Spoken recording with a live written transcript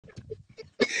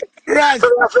Right. So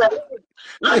I said,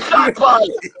 like Sean Paul.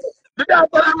 The dancer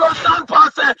them know Sean Paul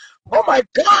said, oh my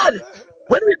God,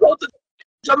 when we go to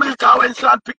Jamaica, when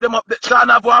Sean pick them up, Sean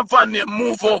have one van name,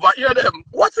 move over. Hear them.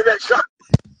 What's in that Sean?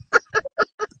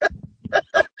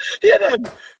 Hear them.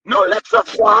 No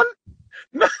Lexus Sean.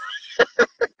 No.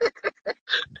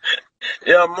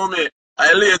 Yeah, mommy.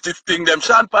 I latest thing them.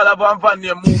 Sean Paul have one van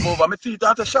name, move over. Me see it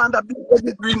after Sean that big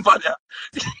green van here.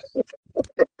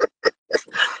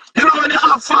 You know when you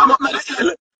have farm up on the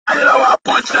hill, and you don't want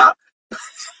to punch that?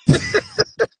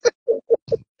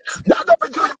 That's up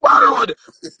in Joy Bar Road.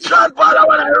 Sean Paul, I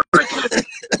want to reach it.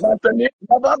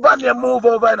 Never move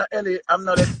over in Ellie. I'm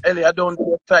not Ellie. I don't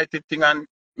do excited thing. And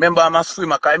remember, I'm a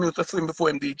swimmer. Cause I used to swim before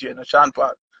him DJ. No, Sean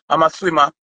Paul. I'm a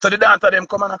swimmer. So the dancer them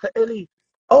come and I say, Ellie,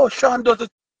 oh, Sean does it.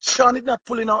 Sean is not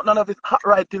pulling out none of his hot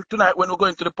right till tonight when we're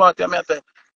going to the party. I say,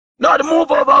 no, the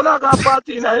move over. I'm not going to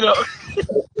party now, you know.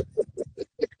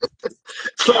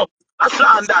 So, I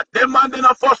Sean that. Them man, they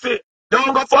not fussy.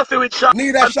 Don't go fussy with Sean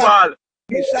Paul.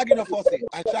 Shaggy no fussy.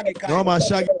 And Shaggy can't. No, man,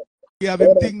 Shaggy have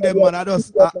him thing them, man. I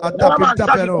just No, man, tap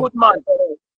Shaggy it good man.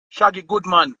 Shaggy good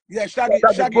man. Yeah, Shaggy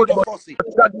good no man. fussy.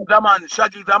 Shaggy the man.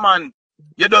 Shaggy the man.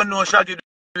 You don't know Shaggy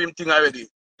do him thing already.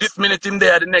 This minute him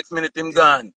there, the next minute him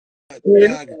gone.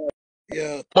 Yeah.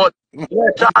 But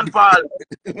Sean Paul,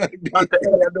 I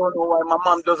don't know why my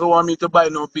mom doesn't want me to buy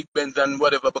no big Benz and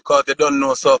whatever because they don't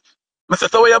know. So I say,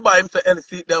 so where you buy him? Say,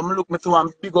 LC, them look me to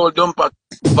one big old dumper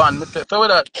van. I say, so where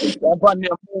that? That van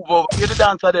there move over. Hear the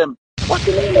dancer them. What's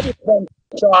the name of this van,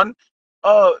 Sean?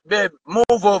 Oh, babe, move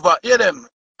over. Hear them.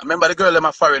 I remember the girl in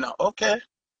my foreigner. Okay,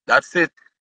 that's it.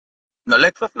 No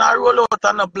Lexus now roll out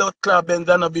and no blood club Benz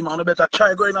and no be man. You better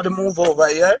try going on the move over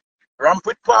here. Ramp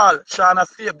with Paul. Sean has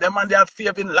saved. Them and they have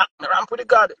saved in lock. Ramp with the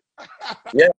God.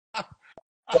 Yeah.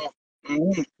 So,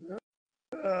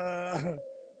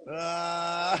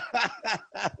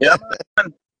 yeah,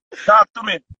 man. Talk to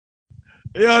me.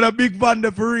 Yeah, the big van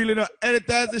there for real, you know.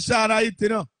 Anytime the Sean I hit, you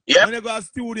know. Yeah. When you go to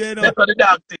studio, you know. That's the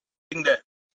dog thing there.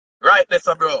 Right, that's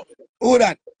a bro. Who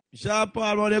that? Sean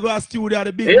Paul, when you go to studio,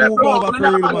 the big Yeah, move bro. over for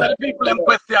real, man. The people in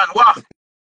question. Wow.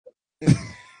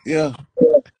 Yeah.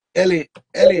 Ellie.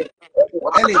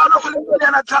 Once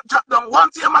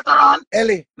you Matterhorn,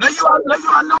 Ellie. now you are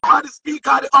know how to speak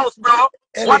at the house, bro.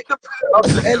 Ellie.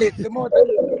 What's the Ellie, the amount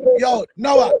yo,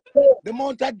 Noah, the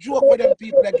amount of joke for them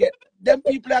people that get. Them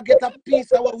people that get a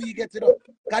piece of what we get, you know.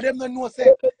 Cause them don't know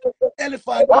say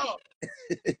elephant. Wow.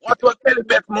 What was the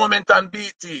best moment on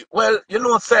BT? Well, you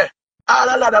know, say, I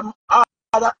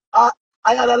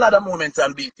had a lot of moments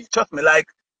on BT. Trust me, like,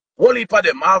 whole heap of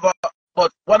them have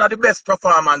but one of the best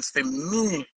performances for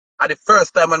me at the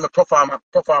first time when I perform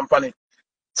on it,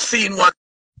 seeing what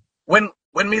when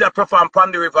me that perform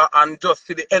on the river and just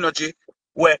see the energy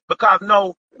where because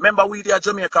now remember we there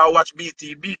Jamaica watch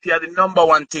BT are the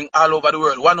 #1 thing all over the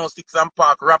world. 106 and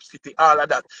Park, Rap City, all of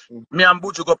that. Me and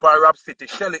Buju go for Rap City,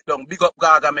 shell it down, big up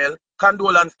Gargamel,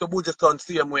 condolence to Buju son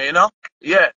same way, you know?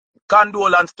 Yeah.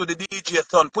 Condolence to the DJ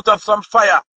son. Put up some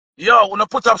fire. Yo, wanna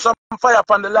put up some fire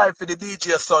upon the life for the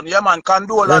DJ son. Yeah man,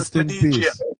 condolence to the DJ.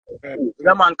 Peace.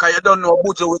 Yeah man, cause you don't know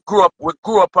Buju, we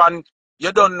grew up and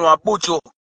you don't know Buju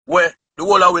where the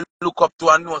whole will look up to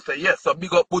and know say yes, so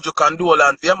big up Buju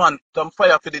condolence. Yeah man, some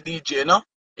fire for the DJ, you know?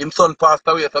 Him son passed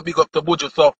away, so big up to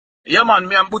Buju. So yeah man,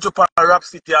 me and Buju for Rap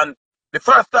City and the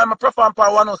first time I performed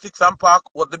for 106 and Park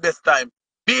was the best time.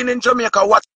 Being in Jamaica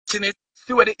watching it,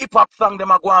 see where the hip hop song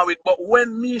them are going with. But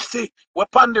when me see we're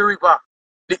on the river,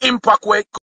 the impact where it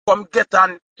come get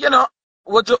and you know,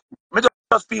 me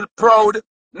just feel proud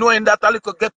knowing that a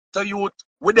little get to youth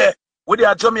with the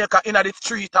Jamaica in the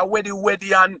street and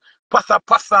weddy and passa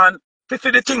and to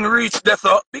see the thing reach there.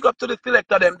 So big up to the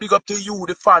selector them, big up to you,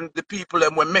 the fans, the people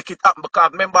them will make it happen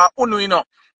because remember Uno, you know,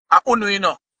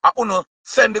 Uno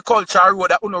send the culture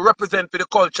road, Uno represent for the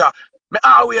culture. Me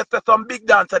always say some big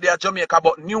dancer there Jamaica,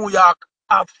 but New York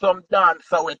have some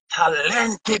dancer with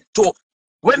talented too.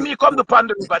 When me come to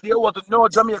Panda River, there was no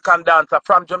Jamaican dancer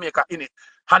from Jamaica in it.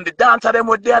 And the dancer them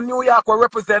with their New York will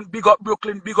represent big up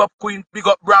Brooklyn, big up Queens, big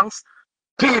up Bronx.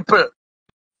 People,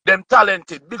 them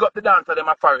talented, big up the dancer, them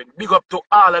are foreign, big up to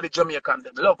all of the Jamaican,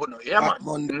 them love you know, yeah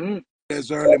man.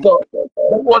 Early. So, that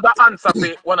was the answer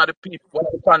for one of the people, one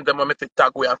of the fans them want me to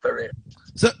tag with after it.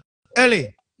 So,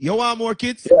 Ellie, you want more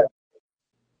kids? Yeah.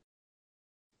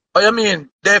 Oh, you mean,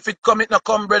 if it come, it no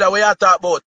come, brother, what you talk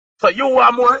about? So you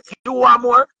want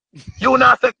more? You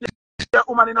not say your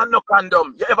woman in a no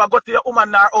condom. You ever go to your woman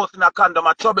in her house in a condom,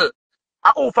 a trouble?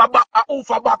 A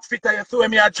oofa box fitter, you see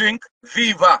when me a drink?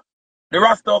 Viva. The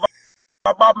Rasta over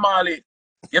Bob Marley.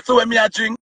 You see when me a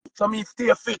drink? So me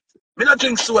stay fit. Me not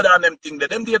drink soda and them thing there.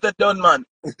 Them days done, man.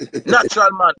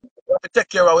 Natural, man. We have to take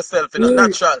care of ourselves, you know,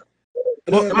 natural.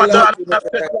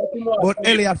 But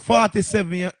Ellie at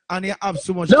 47 and you have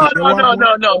so much. No. We're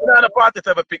not a party to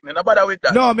have a picnic. No bother with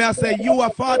that. No, me I say you are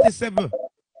 47.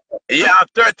 Yeah, I'm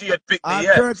 38 picnic. I'm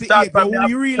Yeah. 38.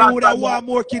 You really would have want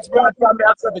more kids, bro. Start from me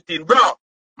at 17, bro.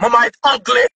 Mama is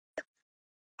ugly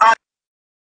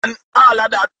and all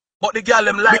of that, but the girl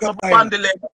them like my bandy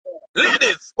leg.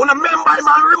 Ladies, when I remember,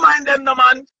 man, remind them, no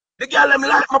man. The girl them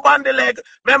like my bandy leg.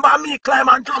 Remember me climb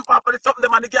and jump up and something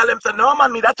them and the girl them say, no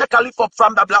man, me that check a lift up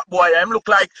from the black boy. Him look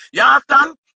like, you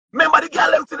understand? Remember the girl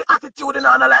them see the attitude in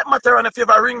and I like Matterhorn if you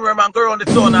have a ring room and go around the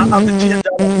town and have to change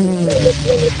that.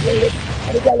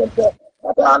 And the girl them say,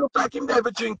 Matterhorn look like him there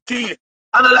to drink tea.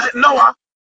 And I like Noah,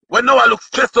 when Noah looks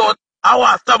stressed out, I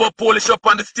want to stab a Polish up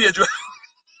on the stage.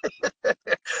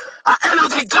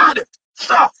 Energy God.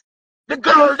 So, the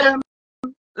girl them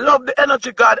love the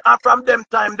energy God, and from them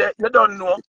time there, you don't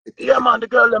know. Yeah, man, the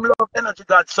girl them love energy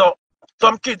God. So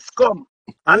some kids come.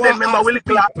 And then remember we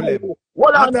little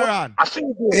Matterhorn. I see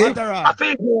you. I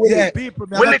see you. Yeah. People,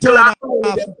 me are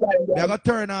gonna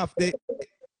turn off the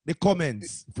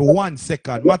comments for 1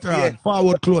 second. Matterhorn,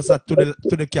 forward closer to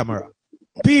the camera.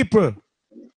 People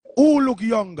who look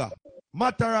younger,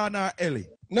 Matterhorn or Ellie?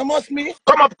 No must me.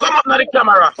 Come up now the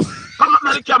camera. Come up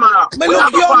now the camera. Me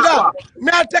look younger.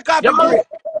 Me I'll take off the break.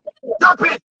 Stop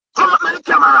it. Come up now the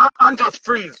camera and just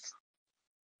freeze.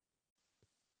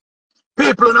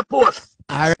 People in the post.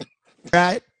 All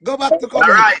right. Go back to comment.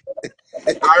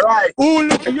 All right. Who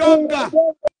look younger?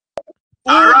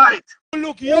 All right. Who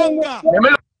look younger? Let me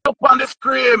look on the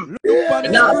screen. Look on the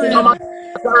screen.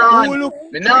 Who look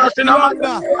younger? Me not see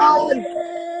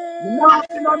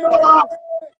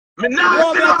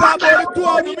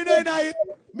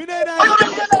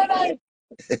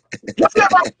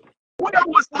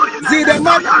the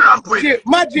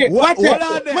magic. Watch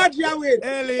it. Magic away.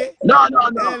 Ellie. No.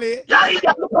 Ellie.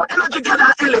 Yeah, look at energy God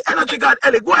Ellie. Energy God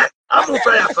Ellie. Go ahead. I'm for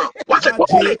you, sir. Watch it.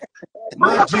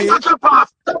 Magic.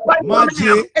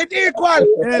 It equal.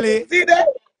 Ellie. See that?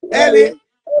 Ellie.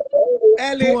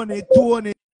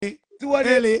 20.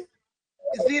 Ellie.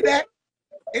 See that?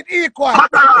 It equal.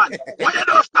 Matterhorn, when you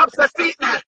don't stop the feet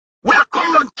there, we're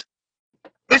current.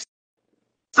 It's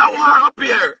someone up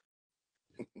here.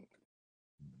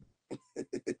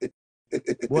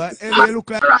 What? Ellie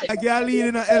look like you're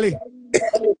leading a Ellie.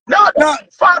 No,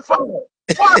 far.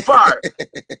 I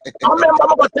remember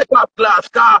I'm going to take off glass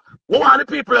car. One of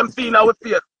the people I'm seeing now with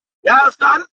face. You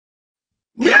understand?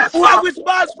 Yes. Who have which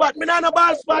ball spot? Me not a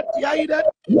ball spot. You hear that?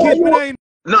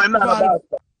 No, I'm not a ball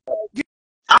spot.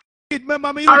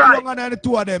 Remember me longer than the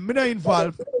two of them. Me not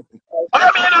involved. What do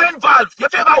you mean not involved? You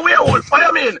feel a werewolf. What do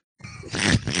you mean?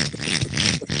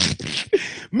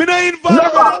 Me not involved.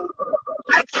 No,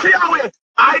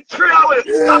 I threw away.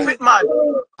 Stop it, man.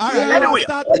 Alright, anyway.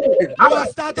 I want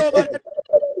to start over.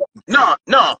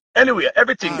 No. Anyway,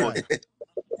 everything good.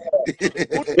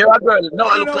 You're a girl. No,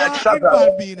 I look like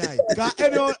Shaka. Because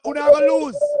anyone who never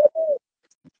lose.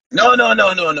 No.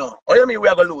 What do you mean we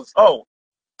are going to lose? Oh.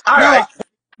 Alright.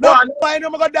 No, I know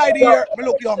I'm going to die here. Me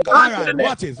look younger. Alright,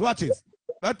 watch this. You're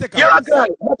a girl.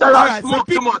 Alright, so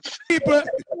too much. People,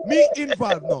 me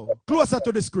involved now. Closer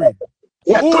to the screen.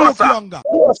 Yeah, who closer. look younger?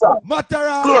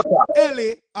 Matterhorn,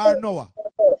 Ellie, or Noah?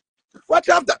 Watch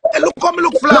after. Look, come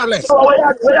look flawless. So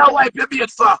where you wipe your beard,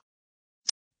 sir?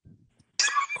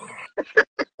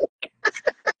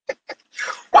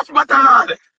 What's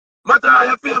Matterhorn? Matterhorn,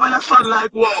 you feel when your son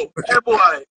like, whoa. Hey,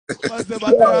 boy. What's the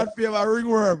Matterhorn favor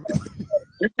ringworm?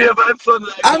 You feel when your son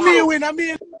like, I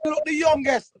mean, look the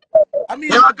youngest.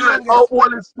 You're a girl, how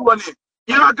old is 20?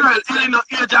 You're a girl, you know,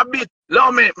 age a bit.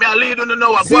 Love me, I lead on the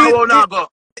Noah. Go now go.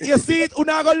 You see it, you're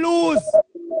not going to lose.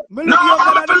 Me No,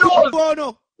 I'm going to lose.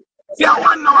 No. See, I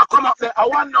want Noah come up there. I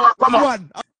want Noah come up.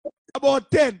 One. About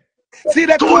 10. See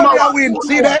that 20 win.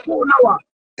 See that? 20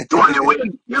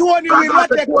 win. 20 win.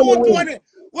 What's that? 220.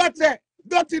 What's that?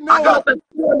 Dirty Noah.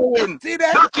 See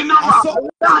that? Dirty Noah.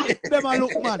 Them a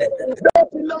look, man. Dirty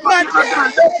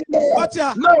Noah. Watch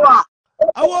out. Noah.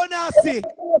 I want to see.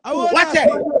 Watch it.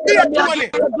 Be a 20.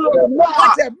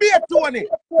 Watch it. Be a 20.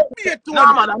 Be a 20.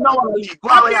 No, man, I'm not on the league. Go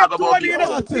away, I'm 20. You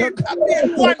know. Be a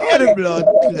 20. Blood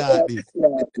clot this.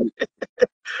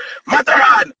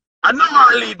 Matterhorn, I know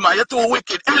I lead, man. You're too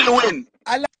wicked. Ellie win.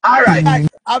 All right.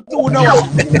 I'm 2 Noah.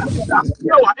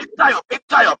 It's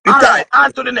tie up. All right,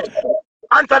 on to the next.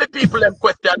 Answer the people them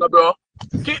question, bro.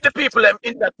 Keep the people them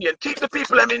entertained.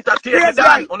 Yes,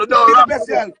 Dan, on the door.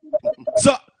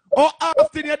 So, how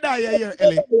often you die here,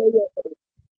 Ellie?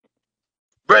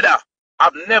 Brother,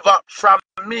 I've never, from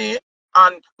me,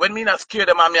 and when me not scared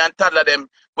them and me and toddler them,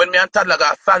 when me and toddler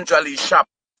got Sandra Lee shop,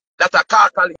 that's a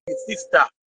Carter Lee's sister,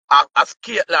 a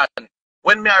skate land.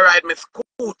 When me I ride my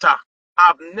scooter,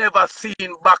 I've never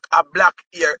seen back a black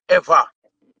ear ever.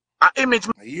 An image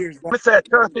me say,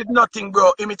 thirst is nothing,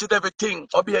 bro. Image is everything.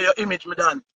 Obey your image, me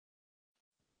done.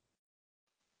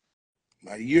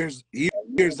 My years, you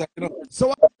know. So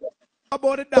what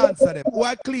about the dancer them? Who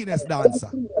are cleanest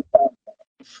dancer?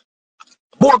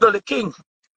 Bogle the king.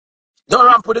 Don't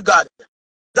ramp with the God.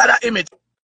 Got that image.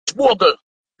 Bogle.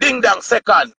 Ding dong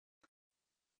second.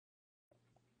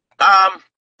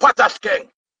 Potash King.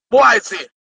 Boise.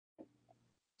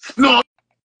 No.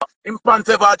 In front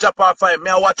of our Japan fight. Me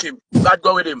I watch him. God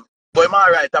go with him. But I'm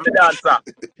alright. I'm a dancer.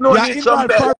 No Yeah, need some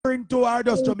bell. foreign to or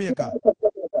just Jamaica?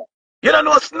 You don't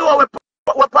know snow with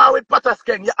power with Potash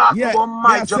King. You ask about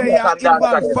my Jamaican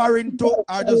dancer. Foreign to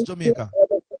or just Jamaica?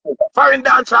 Foreign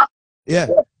dancer? Yeah.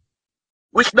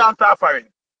 Which dancer are foreign?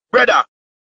 Brother.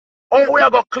 Oh, we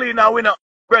are going to clean and we know.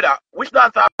 Brother, which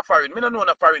dancer are foreign? Me don't know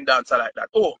a foreign dancer like that.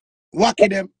 Oh. Wacky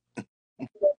them.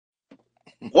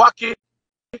 Wacky.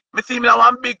 Me see me have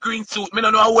one big green suit. Me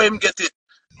don't know where him get it.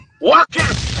 Wacky.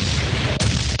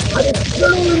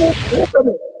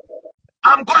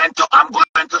 I'm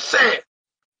going to say,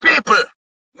 people,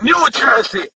 New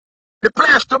Jersey, the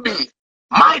place to be.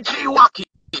 My G Wacky.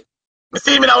 Me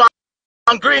see me have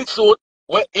one green suit.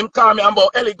 When him tell me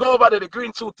about Ellie, go over there, the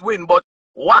green suit win, but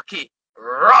Wacky,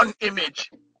 run image.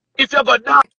 If you go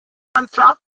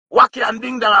dancer, Wacky and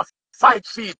Ding Dong have 5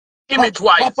 feet,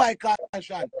 image-wise.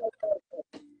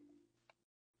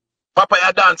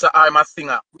 Papaya dancer, I'm a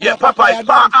singer. Yeah, Papaya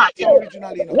far art.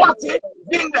 Wacky,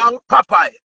 Ding Dong,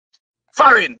 Papaya.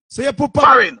 Foreign. So you put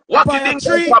Foreign. Wacky, Ding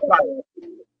Dong, Papaya.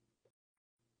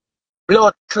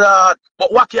 Blood clot.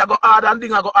 But Wacky I go hard and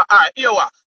Ding I go hard. Here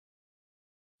what?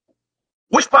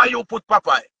 Which part you put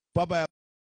Papaya? Papaya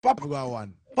go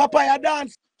one. Papaya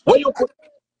dance. Where you put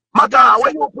Matterhorn?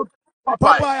 Where you put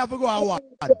Papaya? Papaya go one.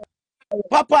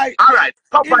 Papaya. Alright,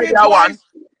 Papaya there one.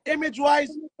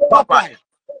 Image-wise, Papaya.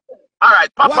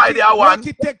 Alright, Papaya there one.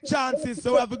 Wacky take chances,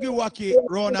 so we have to give Wacky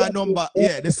run a number.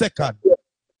 Yeah, the second.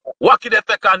 Wacky the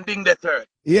second, Ding the third.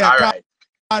 Yeah, alright.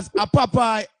 As a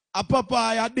Papaya,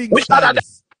 Ding which other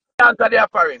dancer they are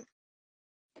foreign?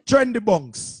 Trendy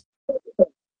Bunks.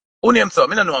 Who name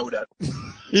so? I don't know how that.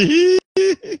 I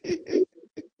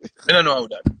don't know how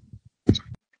that.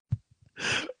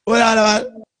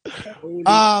 Well,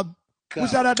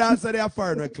 which other dancer they are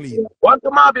foreign clean? Want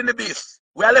to Marvin the Beast?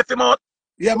 We are left him out.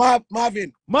 Yeah,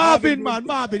 Marvin. Marvin,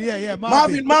 yeah,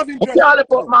 Marvin. We can't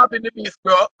left out Marvin the Beast,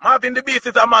 bro. Marvin the Beast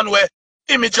is a man where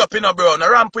image up in a bro.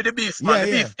 Now ramp with the Beast, man.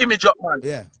 The Beast image up, man.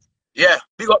 Yeah. Yeah,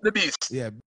 big up the Beast.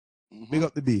 Yeah, big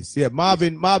up the Beast. Yeah,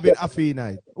 Marvin Afi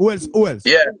night. Who else?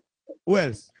 Yeah. Who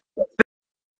else?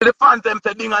 The fans them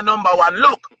say Ding a number one.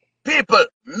 Look, people,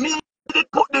 me did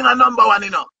put Ding a number one,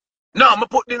 you know. No, me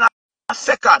put Ding a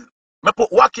second. Me put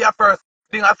Wacky a first,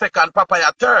 Ding a second,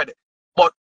 Papaya third.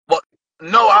 But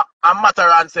Noah and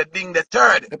Matterhorn said Ding the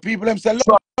third. The people them say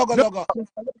logo.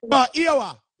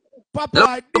 Iowa.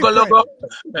 Papaya different. Logo.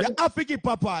 You have to give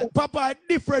Papaya. Papaya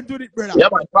different to it, brother. Yeah,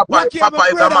 man. Papaya is a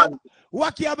man.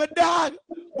 Wacky have a dog,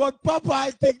 but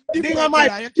Papaya think different. Ding a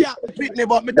mic. You can't beat me,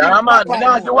 but me yeah, think man.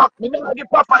 Papaya. Me not give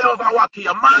Papaya over Wacky.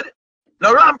 You mad?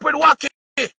 No ramp with Wacky.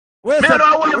 Where's the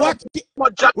Wacky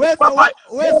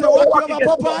over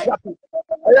Papaya?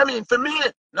 I mean, for me,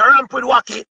 no ramp with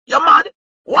Wacky. You mad?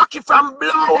 Wacky from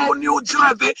Blowout, New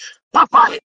Jersey.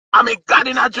 Papaya, I'm a god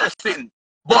in a dressing.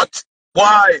 But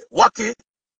why? Wacky,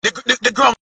 the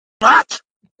ground hot.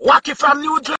 Wacky from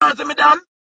New Jersey, me done.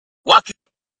 Wacky,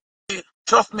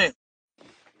 trust me.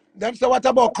 Them say what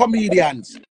about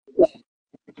comedians?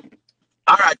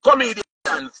 Alright,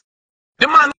 comedians. The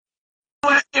man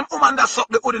where him woman that suck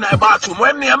the hood in the bathroom.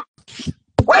 When name?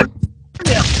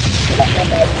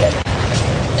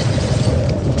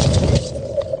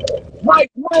 My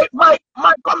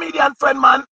comedian friend,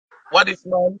 man. What is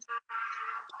man?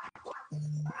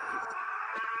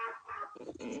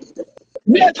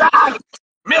 Major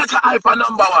hype for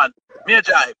number one.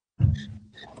 Major hype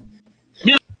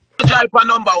for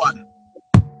number one.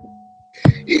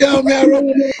 Yo,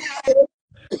 man.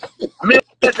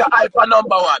 Major hype for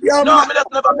number one. Yo, no, man. me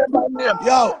just never remember his name.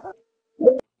 Yo,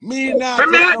 me not. For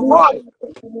me, boy.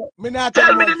 Me not.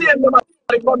 Tell me the name of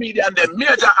the comedian then.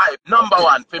 Major hype, number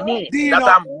one for me. Dino.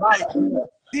 That I'm right.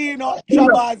 Dino,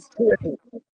 Chavez.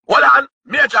 Hold on.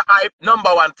 Major hype,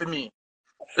 number one for me.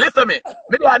 Listen to me.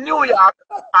 Me there New York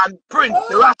and Prince,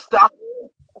 the Rasta.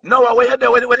 Noah, where you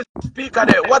there? Where the speaker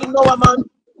there? What do you know, man?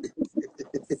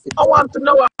 I want to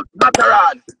know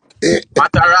Matterhorn.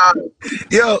 Matterhorn.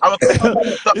 Yo.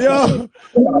 Yo.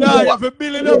 No, you have a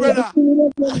billion, brother.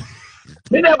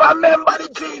 Me never remember the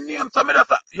G name, so me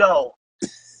just yo.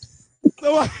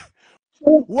 So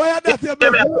why are that your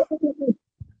brother?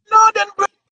 No, then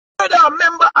brother,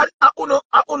 remember I uno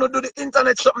do the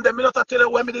internet something. Then me not tell you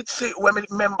when me did see when me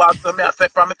remember. So me I say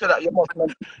from me tell that you must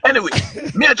remember. Anyway,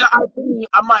 Major I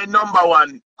am my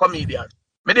 #1 comedian.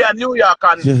 Me there in New York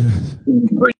and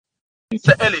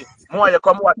say Ellie, more you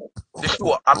come watch the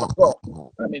show. I'm a go.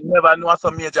 I mean never know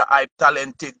some Major hype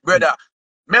talented brother.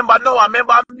 Remember me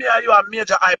and you are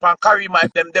Major hype and carry my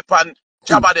them depend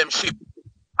Jabba them ship.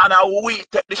 And we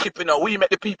take the ship, we make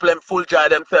the people them full joy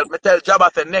themselves. Me tell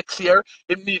Jabba say next year,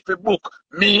 he need to book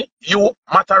me, you,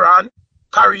 Matterhorn,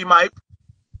 carry Mike,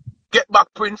 get back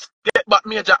Prince, get back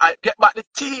Major Ike, get back the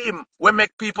team. We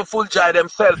make people full joy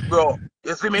themselves, bro.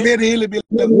 You see me?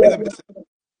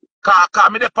 Cause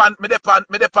me depend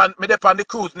the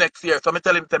cruise next year. So me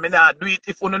tell him say me nah do it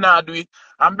if you nah do it.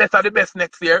 I'm better the best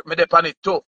next year, me depend it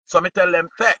too. So me tell them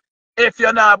say, if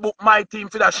you nah book my team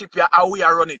for that ship here, how we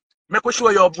are run it. Make we show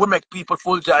you we make people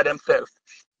full joy themselves.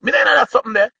 Me know that's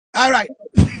something there. Alright.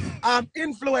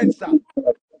 Influencer.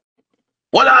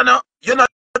 Well I know, you not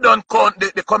don't count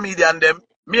the comedian them.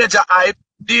 Major hype,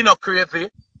 Dino crazy.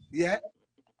 Yeah.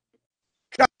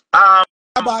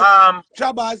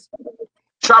 Chabaz.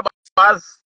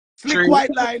 Slick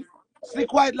white line.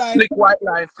 Slick white line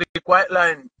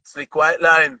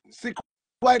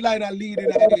are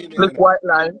leading. Slick white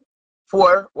line.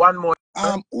 4, one more.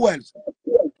 Who else?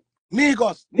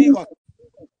 Negos.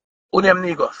 Who name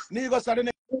Negos? Negos are the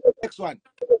next one.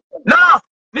 No!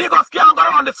 Negos can't go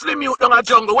around the slim youth down a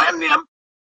jungle. What him name?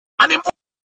 And him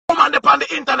woman up on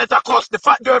the internet across the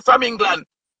fat girl from England.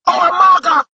 Our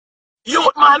Marga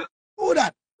youth man. Who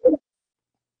that?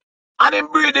 And him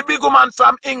breed the big woman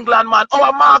from England man.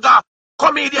 Our Marga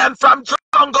comedian from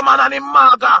jungle man and him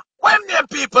Marga. What him name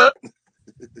people?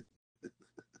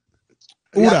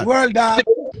 Who that? World Dog.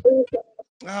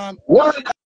 World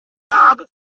Dog.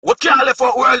 We can't live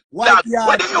for World Dog.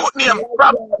 Where the youth name?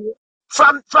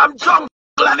 From jungle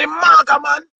and him Marga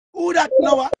man. Who that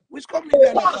Noah? Which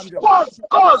comedian from jungle?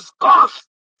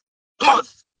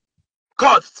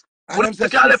 Cause. And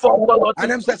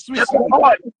them say Swiss.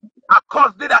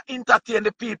 Cause did I entertain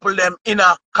the people them in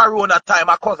a corona time.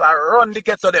 Cause I run the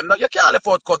ghetto them. No, you can't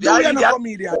afford cause you are no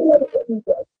comedian.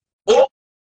 Oh.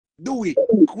 Do we?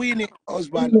 Queenie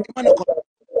husband.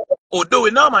 Oh, do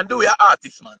we? No man, do we an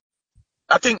artist man?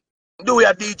 I think do we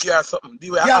a DJ or something?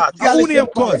 Do we an artist? Who name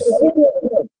Cause?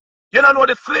 You don't know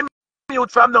the slim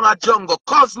youth from down a jungle.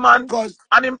 Cause man.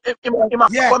 And him a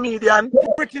comedian.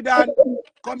 Pretty Dan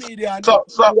comedian. So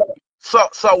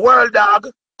World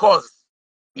Dog, Cause.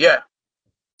 Yeah.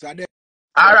 So they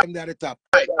all right. At the top.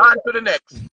 Right, on to the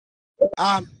next.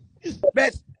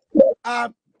 Best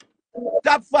top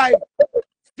 5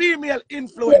 female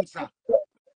influencer.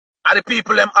 Are the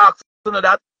people them ask to know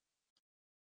that?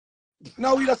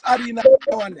 No, we just add in that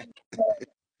one there.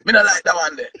 Me not like that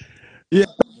one there. Yeah,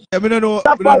 me don't know.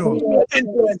 Top 5 female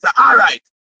influencer. All right.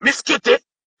 Miss Kitty.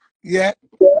 Yeah.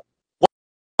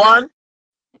 1.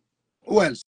 Who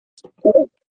else?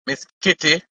 Miss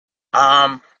Kitty.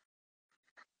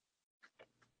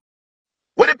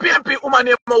 When the PMP woman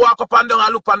name walk up and down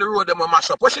and look on the road, them mash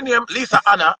up. What's your name? Lisa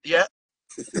Anna, yeah.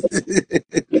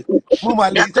 Mama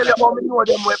Lisa. Tell you how me know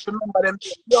them, we remember them.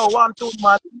 Yo, 1, 2,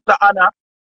 man, Lisa Anna.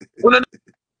 We don't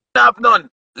have none.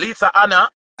 Lisa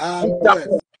Anna.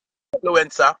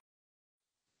 Influencer.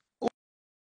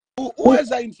 Who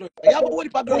else are influencer? Yeah, but what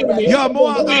if I go right? Yeah,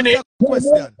 more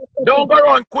question. Don't go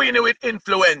around Queenie with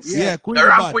influence. Yeah, Queenie.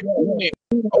 Rank with Queenie.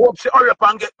 I hope she hurry up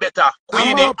and get better.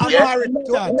 Queenie,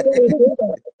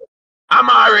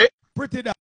 Amari. Pretty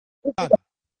Dan.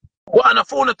 What on a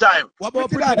phone time? What about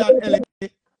Pretty Dan, Ellie?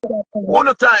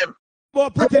 Phone time. What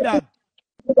about Pretty Dan?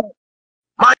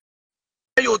 My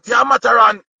youth, yeah,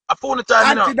 Matterhorn. A phone time,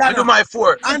 you know. I do my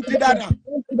 4. Auntie Dana.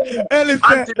 Ellie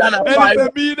said, me that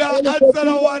answer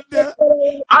the one there.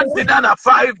 Auntie Dana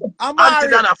 5. Auntie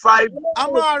Dana 5.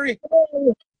 Amari.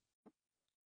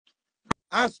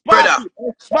 And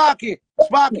Sparky.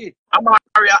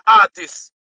 Amari,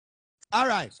 artist. All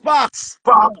right. Sparks.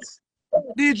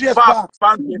 DJ Sparks.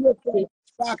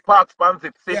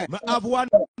 Yeah. I have one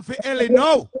for Ellie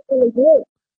now.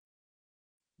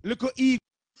 Look at E.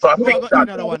 So I think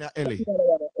another one at Ellie.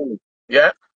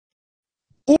 Yeah.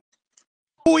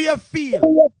 Who you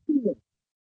feel?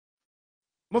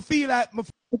 I feel like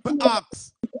I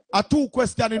ask a 2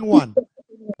 questions in one.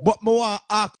 But I want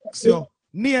to ask you,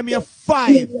 name your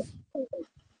 5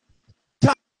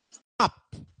 top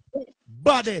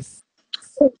baddest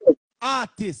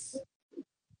artists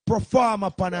perform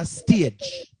upon a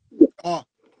stage. Oh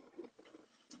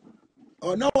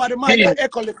no, the mic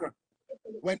echo liquor.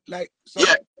 Went like so.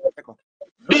 Yeah.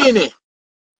 Beanie.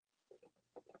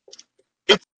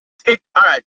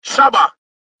 Alright. Shabba,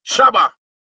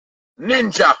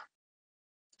 Ninja,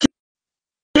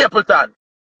 Capleton,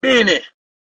 Beanie,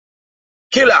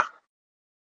 Killer.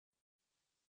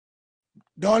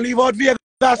 Don't leave out Vegas.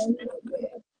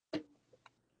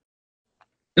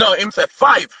 No, him say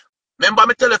 5. Remember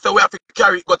me tell you so we have to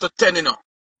carry it go to 10, you know.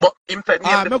 But him said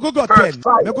me go 10.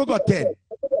 5. Me go 10.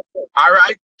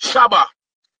 Alright. Shabba,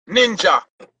 Ninja,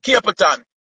 Capleton,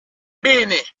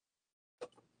 Beanie,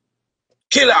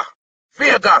 Killer,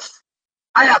 Vegas,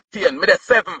 Ayactian, me the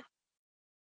 7. Me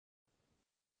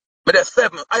the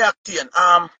 7, Ayactian,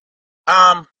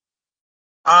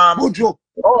 Buju.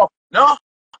 Oh, no?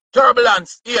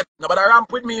 Turbulence, 8. Nobody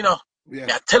ramp with me, you know. Yeah.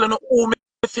 Me telling you who me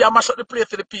see I mash up the place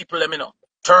to the people, you know.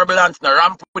 Turbulence, no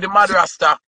ramp with the mad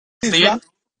rasta. See it?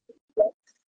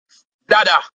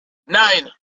 Dada,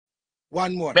 9.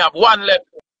 One more. Me have 1 left.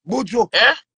 Buju.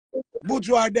 Eh?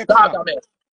 Buju or Dexter.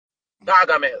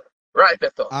 Gargamel. Right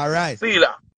there, sir. All right.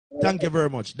 Sealer. Thank you very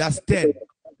much. That's 10.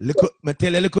 Look, me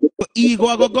tell you, look, ego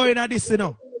I go going at this, you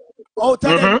know. Out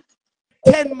of them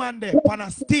 10 man there on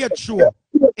a stage show,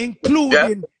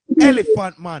 including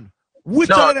Elephant Man.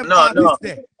 Which of them artists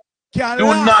there can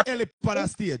last Elephant on a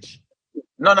stage?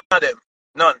 None of them.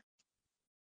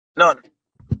 None.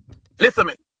 Listen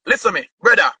me.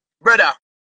 Brother.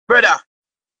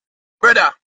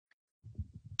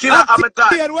 Killer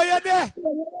Ametad. Where you there?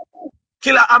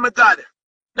 Killer Ametad.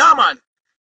 No, man.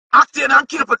 Acting and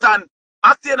Capleton.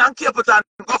 Go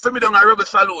for me down a rebel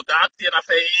salute. Acting and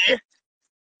say,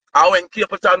 and when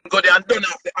Capleton go there and done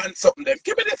off the hand something them.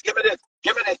 Give me this.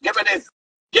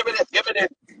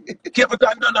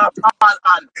 Capleton done off all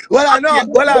hand. Well, I know.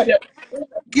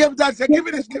 Capleton say, give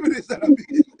me this.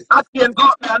 Acting go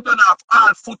up there and done off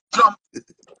all foot jump.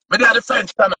 Me there the French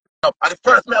stand up. And the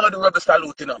first me I do rebel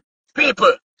salute, you know.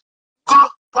 People, go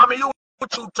for me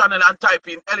YouTube channel and type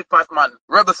in Elephant Man,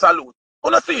 rebel salute.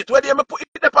 You see it, where they put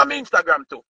it up on my Instagram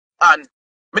too. And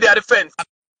me there the fence. And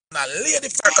a lady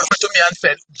come to me and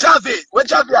said, Jazzy, where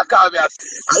Jazzy I call me as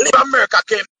a lady America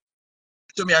came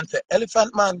to me and said,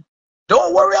 Elephant Man,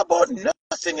 don't worry about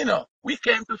nothing, you know. We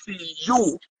came to see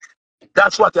you.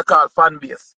 That's what you call fan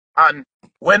base. And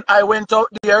when I went out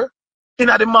there in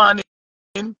the morning,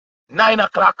 9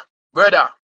 o'clock, brother,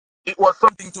 it was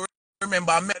something to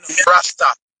remember. Me no Rasta.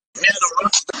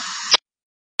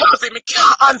 Jazzy, me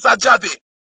can't answer Jazzy.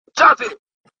 Jazzy,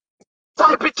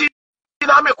 type it in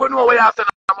and make we know where you have to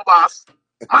know my boss.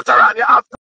 Matterhorn, you have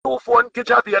 2 phone, give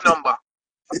Jazzy your number.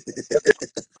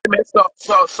 So,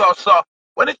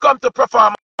 when it comes to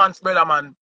performance, brother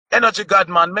man, energy god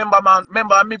man,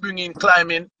 remember me bringing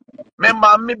climbing,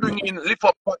 remember me bringing lift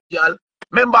up girl,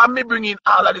 remember me bringing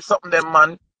all of this something them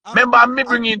man, remember me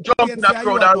bringing jumping a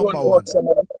crowd and run out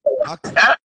someone.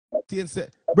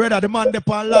 Brother, the man dey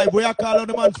on live. Where you call on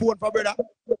the man phone for brother?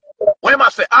 What am I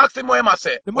say? Ask him what am I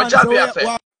say. The what man Jazzy say,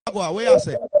 where you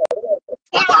say?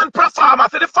 Woman performer,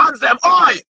 see the fans them.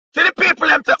 Oi! See the people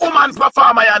them say woman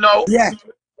performer, you know? Yeah.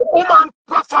 Woman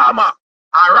performer.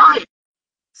 Alright.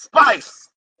 Spice.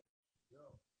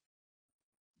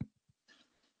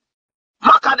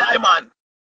 Maka Diamond.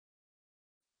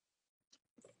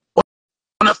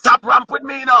 Wanna stop ramp with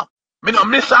me, you know? Me no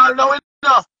miss all now, you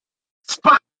know?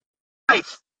 Spice.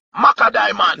 Maka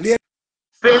Diamond.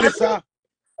 Ladies, sir.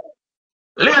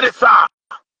 Ladies, sir.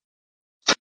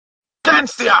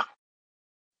 Tensia.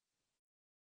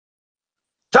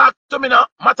 Talk to me now.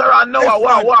 Matterhorn now.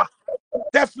 Wow.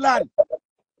 Teflon.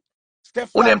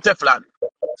 Who name Teflon?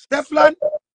 Teflon.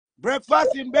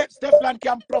 Breakfast in bed. Teflon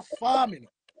can perform.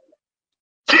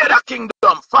 Jada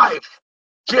Kingdom 5.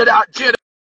 Jada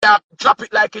drop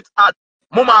it like it's at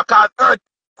Mama called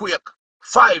Earthquake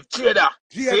 5. Jada.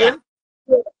 See?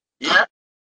 Yeah.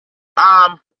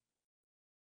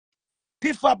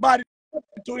 Tifa body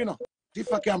too, you know.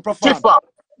 Tifa can perform.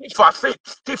 Tifa 6.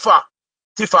 Tifa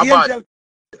body. Angel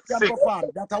can perform.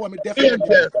 That's how I'm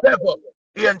definitely.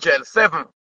 Angel 7.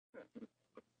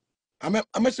 I'm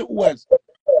say who else?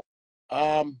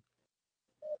 The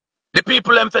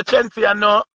people them say Chelsea and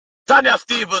no Tanya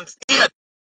Stevens 8.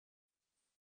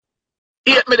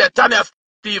 8 me there, Tanya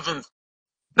Stevens.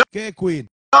 No, okay, Queen.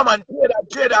 No man,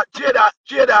 Jada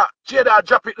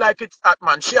drop it like it's at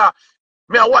man.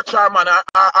 Me I watch her man,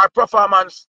 our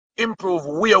performance improve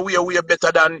way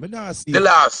better than the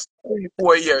last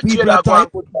 3-4 years. Jada go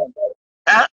and put on.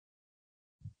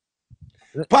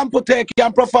 Pampute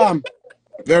can perform.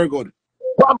 Very good.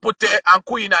 Pampute and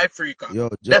Queen Africa. Yo,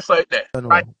 that's right there.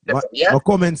 Right? My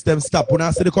comments them stop. When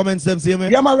I see the comments them, see me?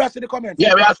 Yeah, man, we see the comments.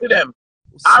 Yeah, we see them.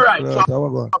 All right.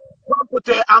 So,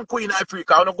 Pampute and Queen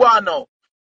Africa. I want to go on now.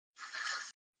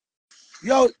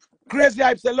 Yo, Crazy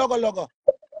Hype say logo.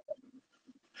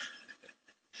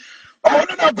 I want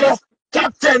to go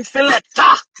top 10 selector.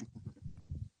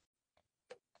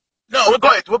 No, we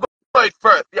go it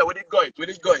first. Yeah, we did go it.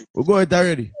 We go it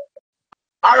already.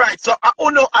 All right, so I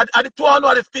the two on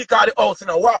the speaker of the house, you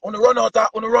know, what? On the run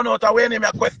out of when your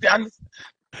questions.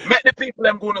 Make the people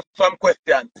them go to some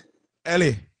questions.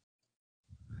 Ellie.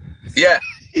 Yeah.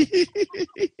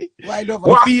 Why don't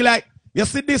I feel like you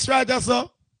see this right there,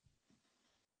 so?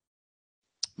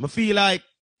 I feel like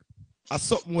a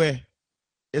something where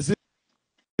you see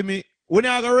me. We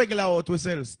not go regular out we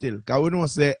sell still. Because we don't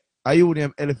say a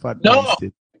union elephant No.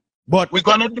 still. But we're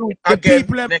gonna do it again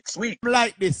next week.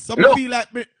 Like this. So Look, I feel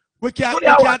like we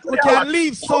can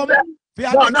leave some. No.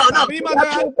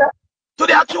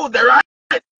 Today I choose the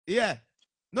right. Yeah.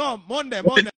 No, Monday.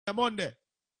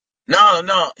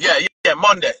 No. Yeah,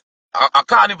 Monday. A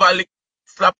carnival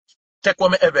slap check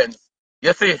with my events.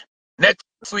 You see, next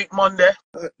week Monday,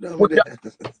 put the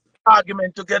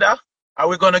argument together, and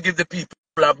we're gonna give the people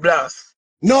a blast.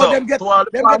 No, so, them get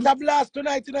a blast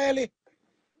tonight, you know, Ellie.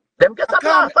 Them get a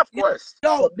blast, of course.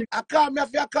 No, I can't me if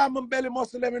you calm my belly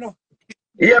muscle, let me know.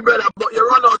 Yeah, brother, but you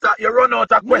run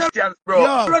out of questions, bro.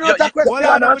 Yo, run out of questions.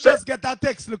 Well, I just get a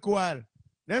text look while.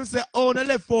 Them say, oh, the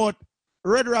left out,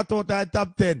 Red Rat out of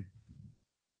top 10.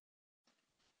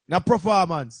 Now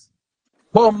performance.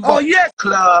 Oh yes,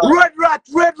 Red Rat.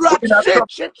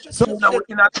 Shit. So, who not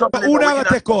gonna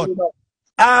take out?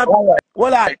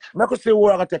 Well, I could say who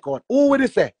I gonna take out. Who will they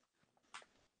say?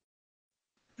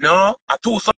 No, I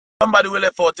told somebody will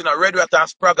left out in a Red Rat and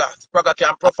Spragga. Spragga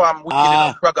can perform wicked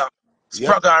in Spragga.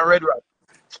 Spragga and Red Rat.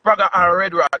 Spragga and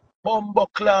Red Rat. Bumbo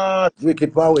clot.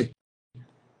 Wicked power.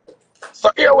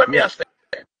 So here when me I say.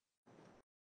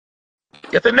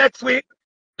 Get the next week,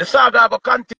 the saga will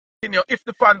continue if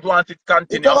the fans want it to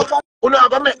continue. We're not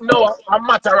going to make no a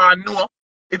Matterhorn no.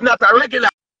 It's not a regular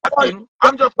thing.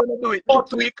 I'm just going to do it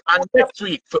this week and next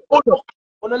week. So,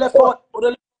 on the left out, on the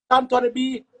left hand on the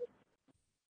B.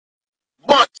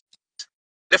 But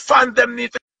the fans them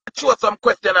need to show some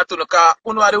question at because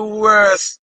one of the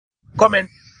worst commentator.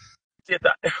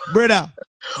 Brother,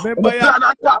 remember you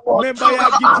give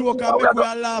joke and make we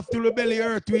laugh till the belly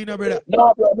hurt, you know, brother.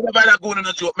 No, bro, I never go on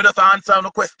a joke. I just answer no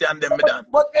question them.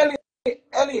 But Ellie,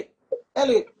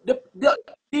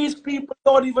 these people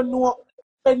don't even know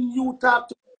when you talk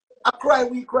to. I cry,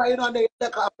 we crying on the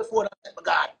neck after phone.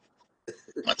 God.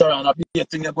 Matterhorn, a big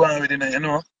thing you're going with, you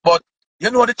know. But you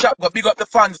know the chat got big up the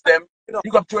fans them.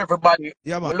 Big up to everybody.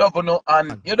 Yeah, man. We love you know,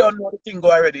 and you don't know the thing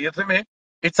go already. You see me?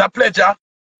 It's a pleasure.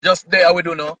 Just there we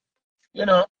do know. You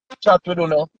know, chat we do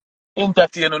know.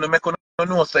 Entertain you make you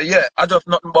know. Say yeah, I just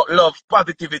nothing but love,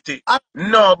 positivity.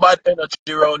 No bad energy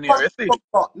around here. You see?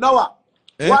 Noah,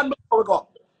 one before we go.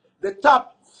 The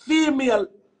top female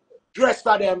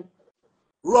dresser them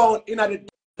round in the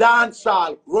dance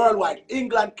hall worldwide.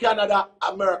 England, Canada,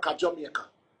 America, Jamaica.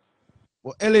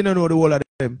 Well, Ellie don't know the whole of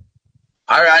them.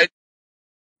 Alright.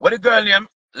 What the girl name?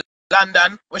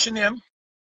 London. What's your name?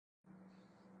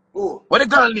 Who? What the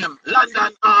girl name?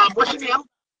 London. What's your name?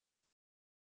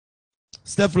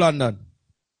 Steph London.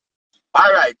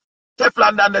 Alright. Steph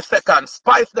London the second.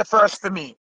 Spice the first for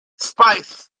me.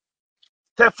 Spice.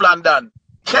 Steph London.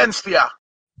 Chensphere.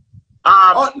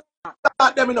 Oh, no,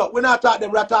 not them, you know. We're not talking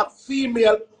them. We're talking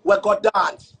female. We got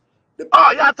dance. You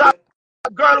talk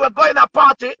a girl we're going to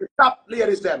party. The top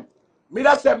ladies them. Me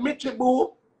that say Mitchie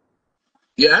Boo.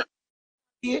 Yeah.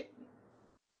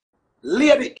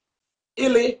 Lady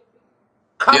Illy.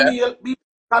 Camille. Yeah.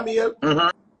 Camille.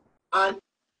 And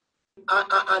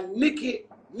Nikki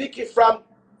from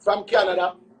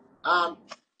Canada.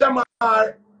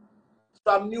 Tamar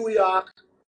from New York.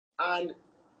 And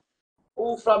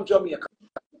who from Jamaica?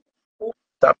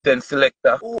 Top 10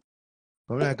 selector.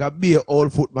 I'm like a be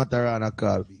old foot Matterhorn a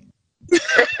call me.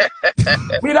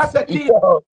 Me that's a team.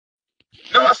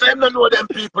 No, I say I don't know them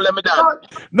people, let me down.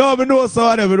 No, we know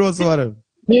some of them,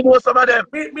 You know some of them?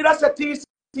 Me that's a TC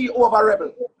over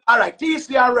Rebel. Alright,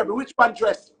 TC and Rebel, which one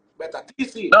dress better?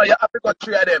 TC. No, you have to got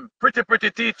three of them. Pretty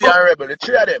TC and Rebel, the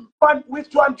three of them.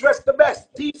 Which one dress the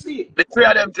best? TC. The three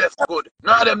of them dress good.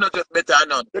 None of them not just better or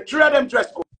none. The three of them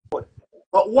dress good.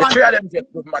 But one. The three of them dress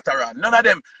good Matterhorn. None of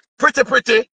them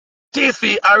pretty,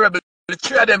 TC and Rebel. The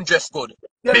three of them dress good.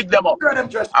 Yeah, big them up. The three of them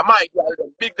dress good. I might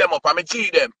big them up. I mean G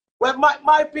them. Well,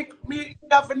 my pick, me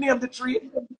have to name the three.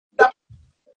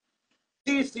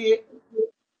 TC,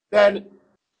 then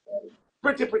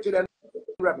pretty, then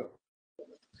Rebel.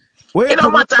 Wait, it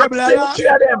don't matter. The three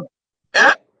of them.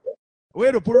 Eh?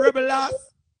 Wait to put Rebel last?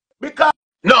 Because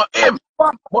no, him.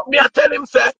 But me I tell him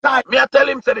say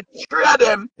the three of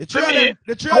them. The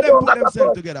three of them put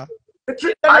themselves together.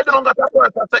 I don't got a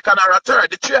first, a second, or a third.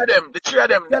 The three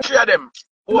of them.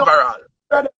 overall.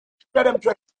 Them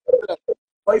dress.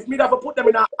 But if me never put them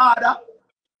in an order,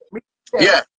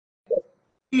 Yeah.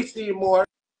 easy more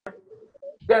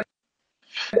than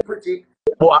pretty.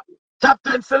 What? Top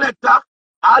 10 selector.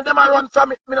 All them are run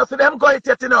from it. Me no see them go it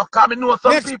yet, you know. Because I know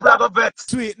some people are going to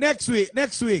vex. Next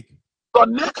week. So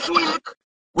next week,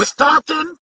 we're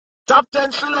starting top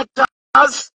 10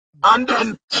 selectors and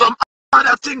then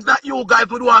other things that you guys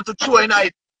would want to throw in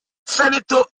it. Send it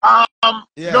to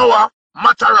Noah,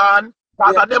 Matterhorn,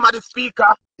 because them are the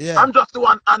speaker. Yeah. I'm just the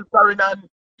one answering and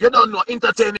you don't know,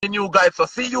 entertaining you guys. So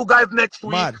see you guys next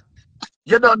week. Mad.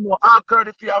 You don't know, I'll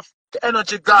if you have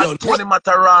energy God, Tony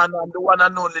Matterhorn and the one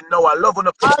and only Noah. Love on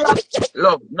the place.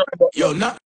 Love. Yo,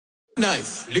 not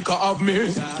nice. Liquor of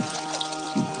me.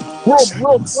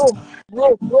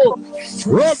 Rub.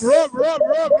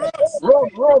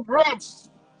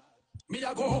 Me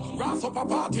a go, ras up a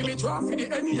party, me draw for the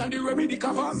any and the remedy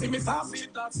cover, see me sassy,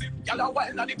 that's it. Y'all are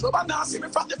wild and the club and now see me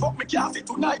fat the fuck me can't see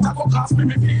tonight, I go cast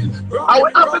me feel. I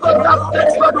will have to go top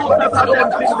 10 producers and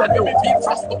them things that do.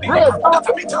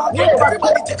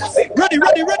 Everybody take a sip. Ready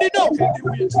now.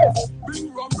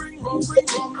 Bring rum.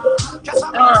 Cause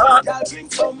I'm a girl,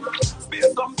 drink some.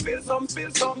 Spill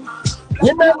some.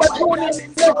 Remember Tony,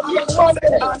 energy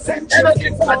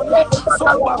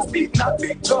So speak, not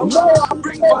big drum.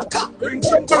 Bring vodka, bring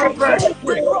rum.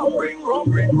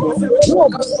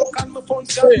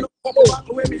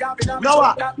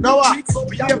 Noah,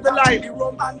 see if the live.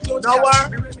 Noah,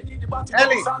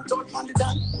 Ellie.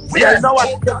 Yeah, Noah,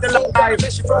 see if the live.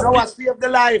 Noah, see if the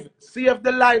live. See if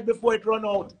the live before it run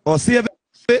out. Oh, see if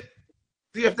it.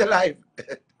 See if the live.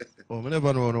 Oh, I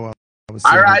never know.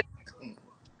 All right.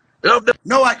 Love the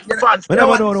fans. I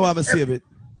never know I'm save it.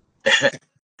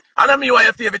 I don't mean why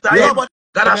you save it.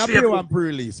 I play one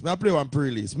pre-release. I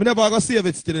never go save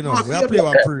it still, you know. I play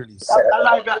one pre-release.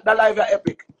 The live are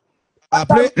epic. I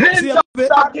play save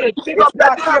it.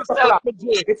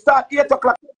 It starts 8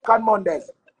 o'clock on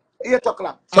Mondays. 8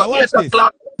 o'clock. So watch 8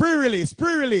 o'clock. Pre-release.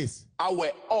 I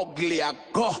wear ugly I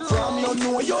go from you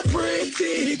know you're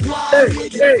pretty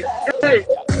Hey.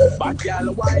 But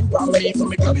girl wine from me so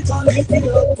me grab it and lift it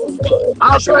up.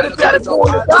 I'll show the better cool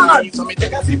dance. So me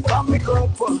take a sip from me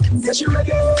cup. Yeah, she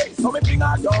ready. So me bring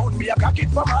her down. Me a cock it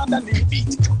from underneath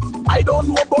it. I don't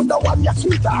know about the one you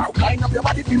sweet or kind of your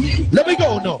body for me. Let me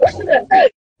go now. Hey.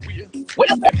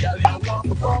 Wait a minute, girl, you want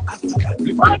to fuck. After that,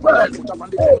 flip my bird. Put up on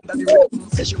the ground and the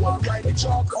rope. Say she want ride the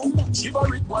chalk. Give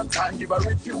her it one time, give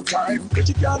her it few times. But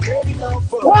she can't get enough.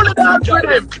 Hold it down with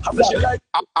him. After she like,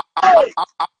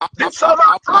 This summer,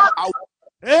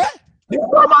 Eh? this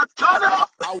summer, turn up.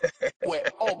 I wear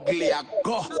ugly I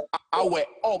go. I wear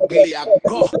ugly I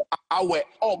go. I wear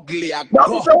ugly I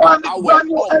go. I wear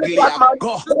ugly I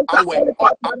go. I wear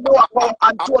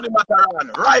and Tony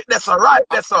Matterhorn. Right there, sir. Right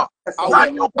there, sir.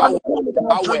 Right you can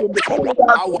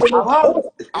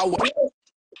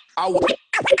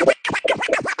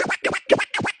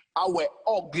I wear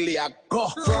ugly I go.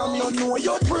 From you know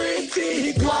you're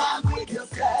pretty, go on with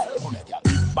yourself.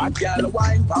 Bad girl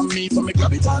wine from me, so me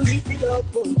grab it and lift it up.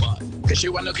 Cause she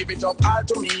wanna give it up all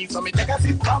to me, so me take a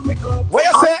sip from me cup. What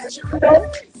you say? She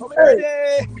ready, so me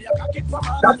ready. Me a cock it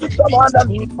from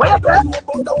underneath. Where you don't know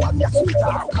about the one you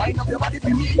sweeter, kind of your body for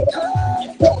me.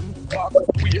 Don't fuck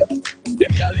weird.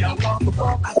 Them girl you want to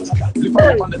fuck. After that, lift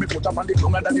her up and then me put up on the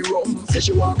tongue and the rum. Say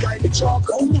she want ride the chalk.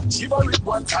 Give her it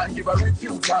one time, give her it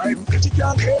few times. Cause she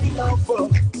can't get enough.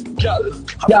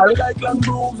 Girl, like long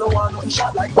room, no one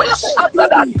shot like Where you say after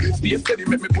that? Stay steady,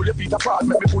 make me pull your feet apart,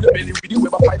 make me pull your belly with you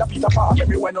ever find a feet apart. Get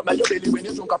me wind up now your belly when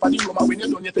you drunk up on the room, and when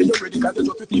you done, you say you're ready, cause you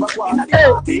just receive a squad.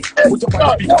 Put your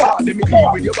body feet apart, then me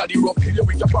kill with your body rough, kill you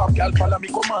with your palm. Girl, follow me,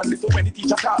 come on, listen when the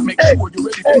teacher talk, make sure you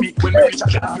ready for me. When we reach a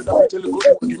class, you don't tell you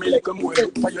go, give me like a more.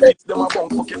 Look for your lips, them a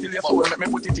bump, fuck you till your soul. Make me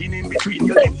put it in between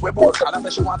your lips, we both. And I say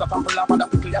she want a sample up and a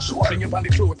pickle your show. Bring you on the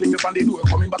throat, bring you on the door,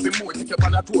 coming back with more. Take you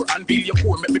on a tour and feel your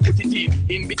core, make me put it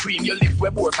in between your lips, we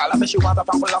both. And I say she want a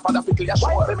sample up and a pickle your show.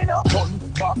 Turn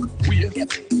back, wait,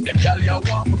 them girl you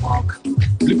want to fuck.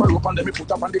 Flip her up and then me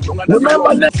put up on the tongue and then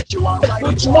Remember next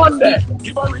Monday.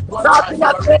 Give her it one Starting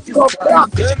time, at 8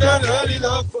 o'clock. Everybody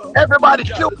Everybody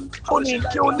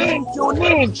tune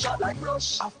in.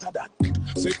 after that.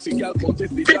 Sexy girl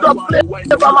contest the Big up Flame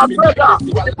from McGregor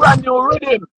with the brand new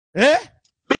rhythm. Eh?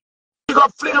 Big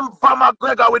up Flame from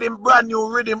McGregor with him brand new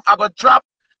rhythm. I got drop.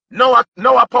 Noah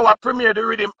Power premiered the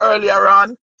rhythm earlier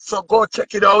on. So go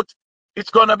check it out. It's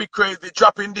gonna be crazy.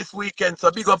 Dropping this weekend.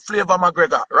 So big up Flavor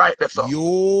McGregor. Right there, so.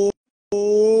 Yo.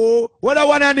 What I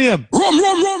want to name? Rum.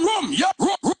 Yeah.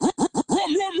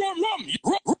 Rum. rum.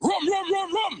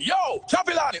 Yo,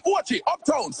 Javilani, Ochi,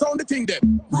 Uptown, sound the thing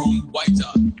them. Rum,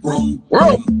 whiter, rum,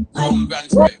 Grand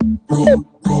Spray, rum,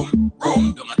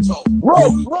 down a toe.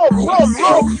 Rum,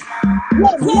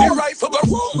 the rifle go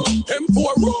rum,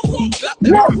 M4 rum, black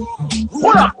them a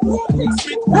rum,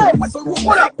 Smith rum, whistle rum,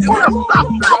 black them a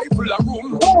rum, rifle a rum,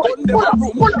 gun them a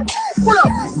rum,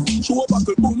 show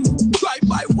buckle boom, drive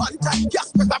by one time,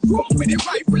 gas press a rum, with the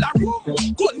rifle a rum,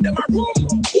 gun them a rum,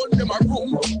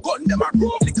 gun them a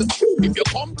rum, if you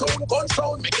come town, gun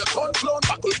sound, make your gun clown,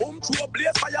 buckle boom, through a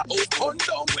blaze fire, out, gun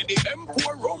down, with the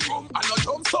M4 rum, and no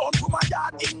drum sound, from my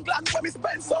yard, England, where we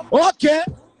spend some. Okay.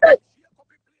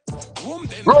 Room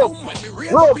then room when me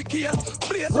raise up the key,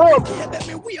 place up the key, then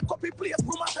me wake up the place,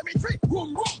 room a cemetery,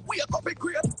 room, wake up the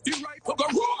crate, the rifle go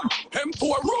room,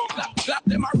 M4 room, slap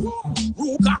them a room,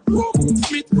 Ruger room,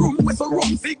 Smith room, whistle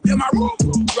room, zig them a room,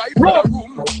 rifle a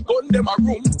room, gun them a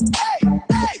room, hey,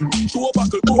 show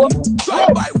buckle boom,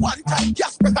 drive by one time,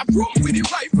 gas press a room, with the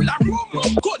rifle a room,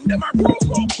 gun them a room,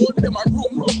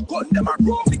 gun them a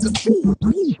room, because food.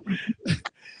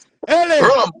 Ellen.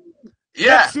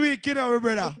 Yeah. Next week, you know,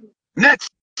 brother. Next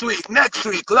week.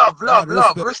 Love.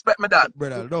 Respect me, dad.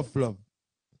 Brother, love.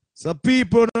 So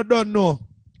people don't know.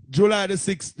 July the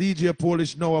 6th, DJ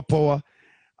Polish Noah Power.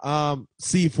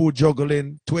 Seafood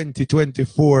Juggling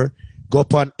 2024. Go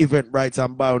up on Eventbrite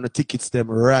and buy on the tickets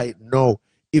them right now.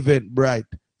 Eventbrite.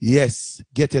 Yes.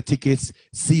 Get your tickets.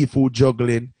 Seafood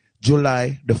Juggling.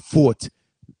 July the 4th.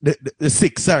 The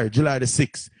 6th, sorry. July the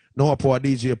 6th. Noah Power,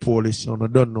 DJ Polish. So I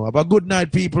don't know. Have a good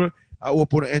night, people. I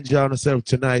hope you enjoy yourself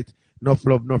tonight. Enough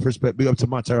love, enough respect. Big up to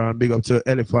Matterhorn. Big up to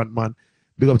Elephant Man.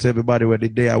 Big up to everybody where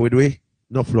they are with we.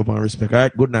 Enough love and respect. All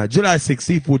right, good night. July 6th,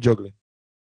 Seafood Juggling.